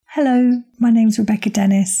Hello, my name's Rebecca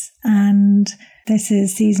Dennis, and this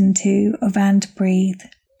is season 2 of And Breathe.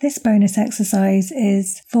 This bonus exercise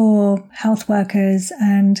is for health workers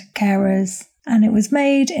and carers, and it was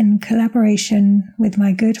made in collaboration with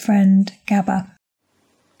my good friend Gabba.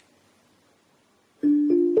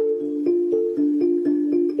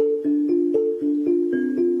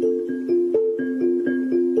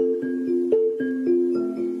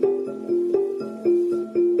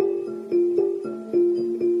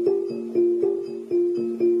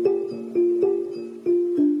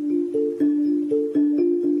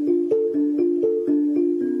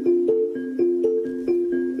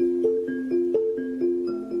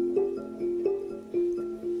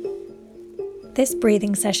 This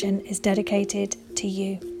breathing session is dedicated to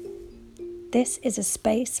you. This is a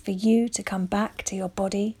space for you to come back to your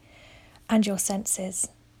body and your senses.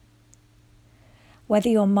 Whether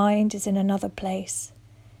your mind is in another place,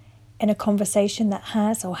 in a conversation that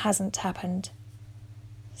has or hasn't happened,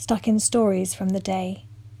 stuck in stories from the day,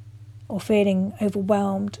 or feeling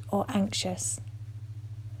overwhelmed or anxious,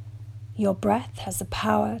 your breath has the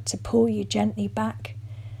power to pull you gently back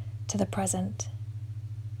to the present.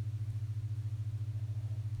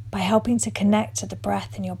 By helping to connect to the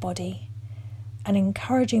breath in your body and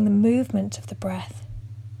encouraging the movement of the breath.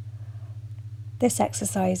 This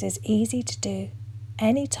exercise is easy to do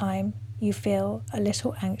anytime you feel a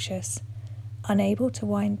little anxious, unable to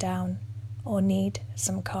wind down, or need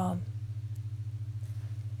some calm.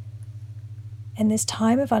 In this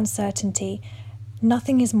time of uncertainty,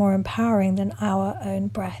 nothing is more empowering than our own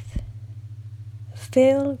breath.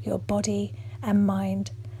 Feel your body and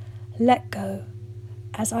mind let go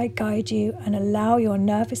as I guide you and allow your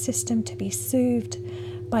nervous system to be soothed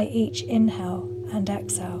by each inhale and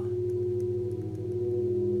exhale.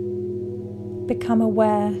 Become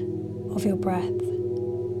aware of your breath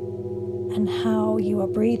and how you are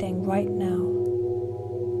breathing right now.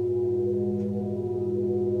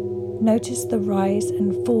 Notice the rise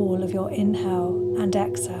and fall of your inhale and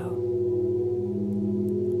exhale.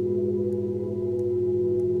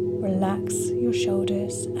 Relax your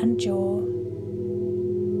shoulders and jaw,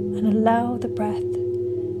 and allow the breath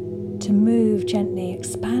to move gently,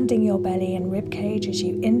 expanding your belly and ribcage as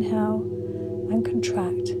you inhale and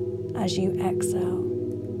contract as you exhale.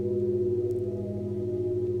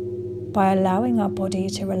 By allowing our body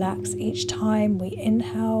to relax each time we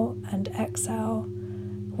inhale and exhale,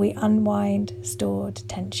 we unwind stored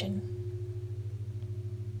tension.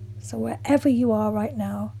 So wherever you are right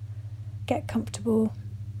now, get comfortable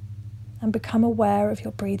and become aware of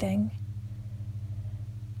your breathing.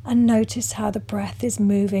 And notice how the breath is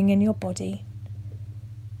moving in your body.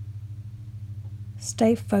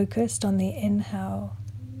 Stay focused on the inhale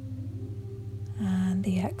and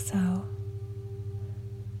the exhale,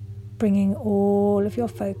 bringing all of your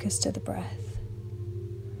focus to the breath.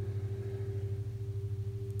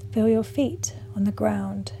 Feel your feet on the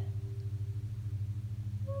ground.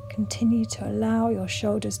 Continue to allow your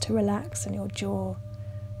shoulders to relax and your jaw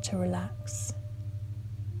to relax.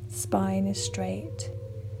 Spine is straight.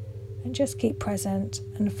 And just keep present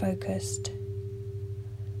and focused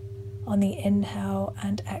on the inhale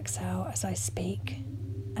and exhale as I speak,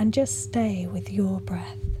 and just stay with your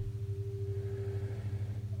breath.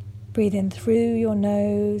 Breathe in through your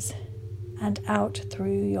nose and out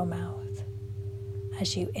through your mouth.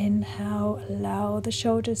 As you inhale, allow the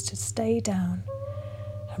shoulders to stay down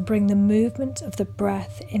and bring the movement of the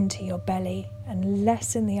breath into your belly and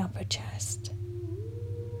lessen the upper chest.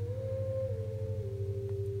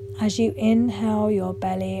 As you inhale, your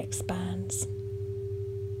belly expands.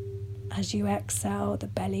 As you exhale, the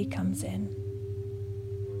belly comes in.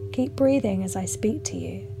 Keep breathing as I speak to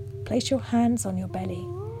you. Place your hands on your belly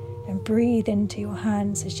and breathe into your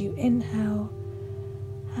hands as you inhale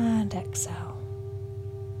and exhale.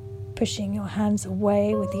 Pushing your hands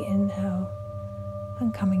away with the inhale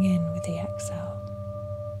and coming in with the exhale.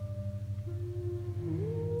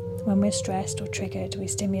 When we're stressed or triggered, we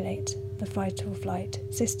stimulate the fight or flight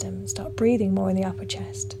system, start breathing more in the upper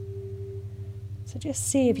chest. So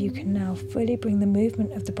just see if you can now fully bring the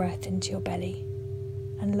movement of the breath into your belly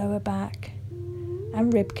and lower back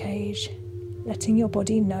and rib cage, letting your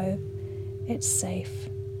body know it's safe.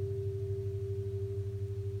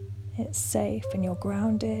 It's safe and you're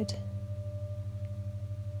grounded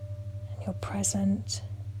and you're present.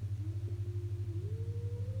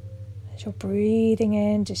 As you're breathing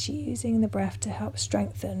in, just using the breath to help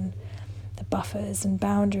strengthen the buffers and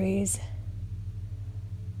boundaries.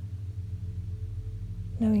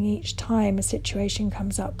 Knowing each time a situation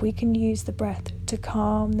comes up, we can use the breath to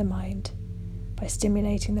calm the mind by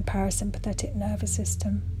stimulating the parasympathetic nervous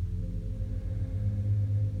system.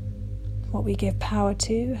 What we give power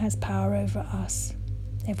to has power over us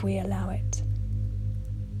if we allow it.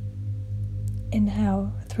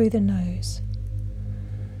 Inhale through the nose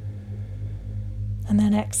and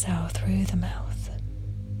then exhale through the mouth.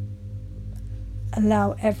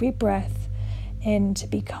 Allow every breath in to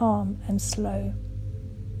be calm and slow.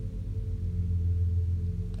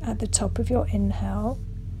 At the top of your inhale,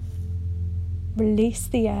 release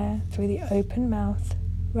the air through the open mouth,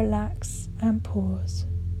 relax and pause.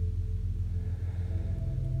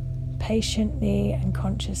 Patiently and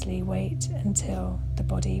consciously wait until the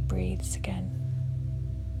body breathes again.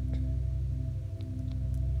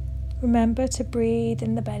 Remember to breathe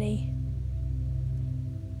in the belly.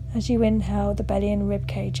 As you inhale, the belly and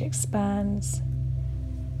ribcage expands,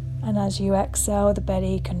 and as you exhale, the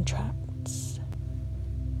belly contracts.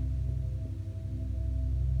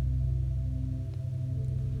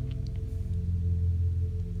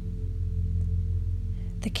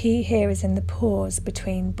 The key here is in the pause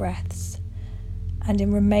between breaths and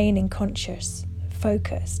in remaining conscious,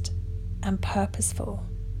 focused, and purposeful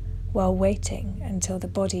while waiting until the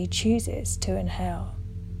body chooses to inhale.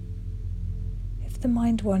 If the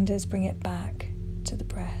mind wanders, bring it back to the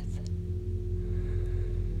breath.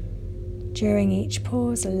 During each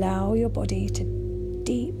pause, allow your body to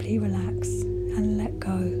deeply relax and let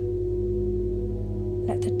go.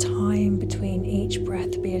 Let the time between each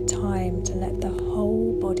breath be a time to let the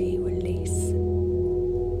whole body release.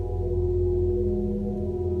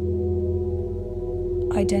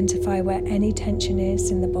 Identify where any tension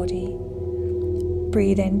is in the body.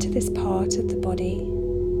 Breathe into this part of the body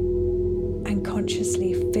and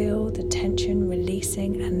consciously feel the tension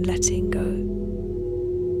releasing and letting go.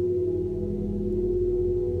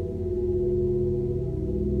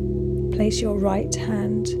 Place your right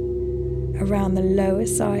hand around the lower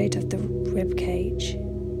side of the rib cage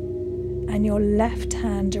and your left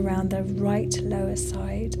hand around the right lower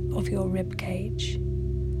side of your rib cage,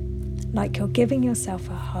 like you're giving yourself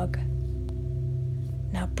a hug.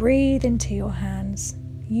 Now breathe into your hands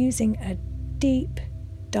using a deep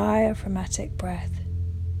diaphragmatic breath,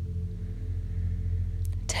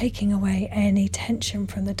 taking away any tension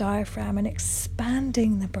from the diaphragm and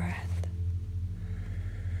expanding the breath.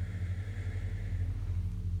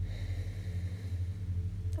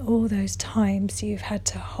 All those times you've had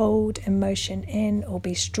to hold emotion in or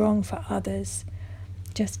be strong for others,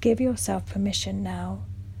 just give yourself permission now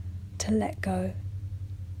to let go,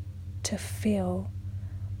 to feel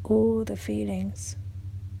all the feelings,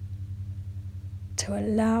 to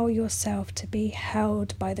allow yourself to be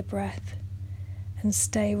held by the breath and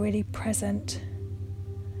stay really present.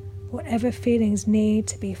 Whatever feelings need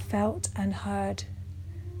to be felt and heard,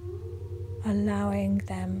 allowing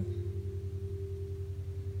them.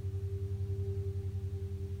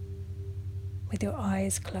 With your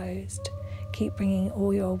eyes closed, keep bringing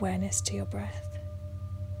all your awareness to your breath.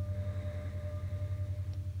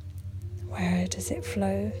 Where does it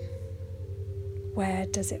flow? Where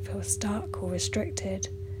does it feel stuck or restricted?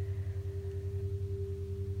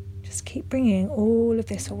 Just keep bringing all of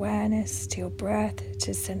this awareness to your breath,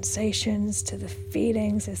 to sensations, to the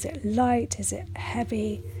feelings. Is it light? Is it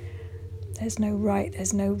heavy? There's no right,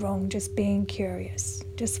 there's no wrong, just being curious.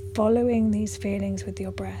 Just following these feelings with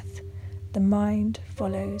your breath. The mind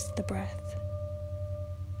follows the breath.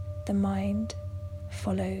 The mind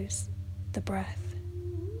follows the breath.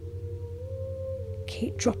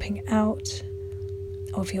 Keep dropping out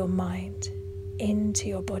of your mind into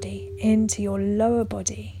your body, into your lower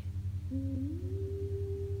body.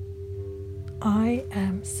 I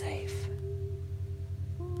am safe.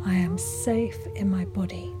 I am safe in my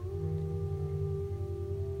body.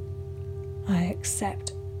 I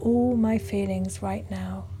accept all my feelings right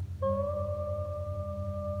now.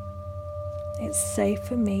 It's safe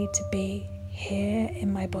for me to be here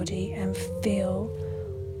in my body and feel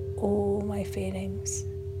all my feelings.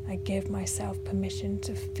 I give myself permission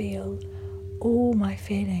to feel all my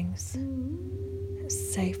feelings.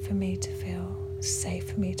 It's safe for me to feel,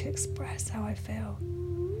 safe for me to express how I feel.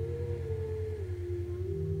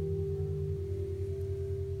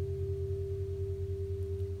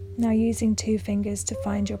 Now using 2 fingers to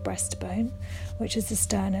find your breastbone, which is the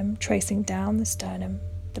sternum, tracing down the sternum,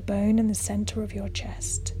 the bone in the center of your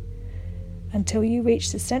chest, until you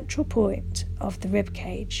reach the central point of the rib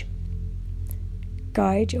cage.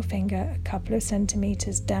 Guide your finger a couple of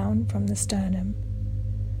centimeters down from the sternum.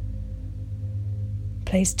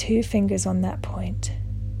 Place 2 fingers on that point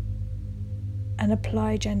and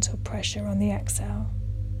apply gentle pressure on the exhale,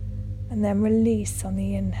 and then release on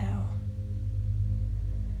the inhale.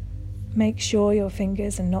 Make sure your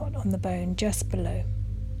fingers are not on the bone, just below.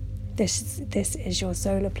 This is your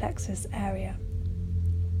solar plexus area.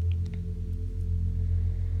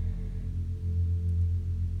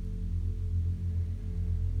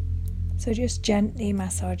 So just gently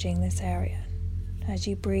massaging this area. As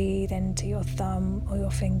you breathe into your thumb or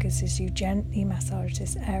your fingers, as you gently massage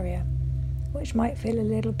this area, which might feel a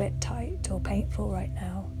little bit tight or painful right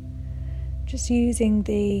now. Just using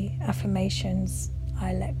the affirmations,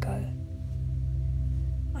 I let go.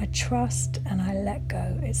 I trust and I let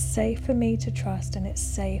go. It's safe for me to trust and it's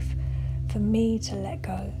safe for me to let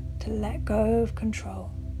go of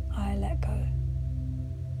control. I let go.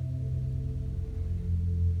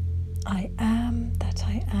 I am that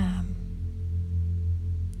I am.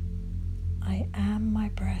 I am my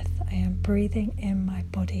breath. I am breathing in my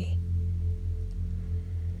body.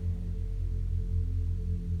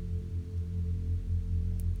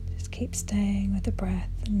 Just keep staying with the breath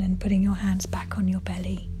and then putting your hands back on your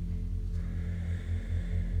belly.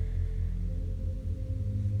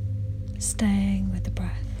 Staying with the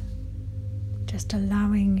breath. Just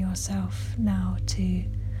allowing yourself now to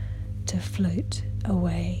float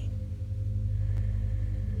away.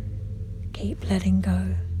 Keep letting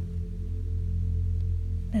go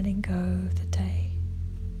of the day,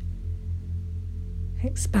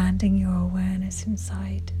 expanding your awareness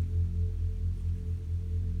inside.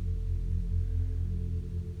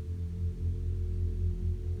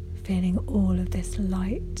 Feeling all of this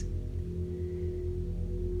light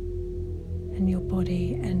and your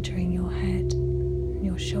body entering your head, and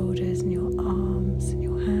your shoulders, and your arms, and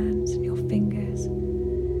your hands, and your fingers,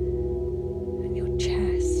 and your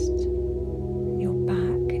chest, and your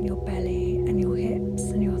back, and your belly, and your hips,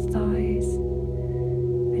 and your thighs,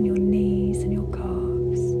 and your knees, and your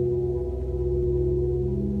calves,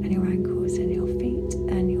 and your ankles, and your feet,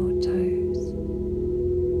 and your toes.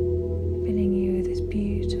 Filling you with this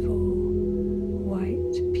beautiful,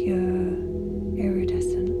 white, pure,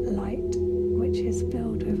 iridescent light, which is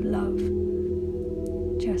filled with love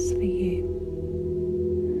just for you.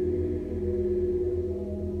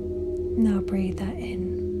 Now breathe that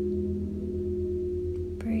in.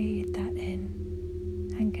 Breathe that in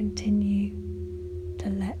and continue to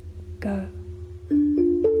let go.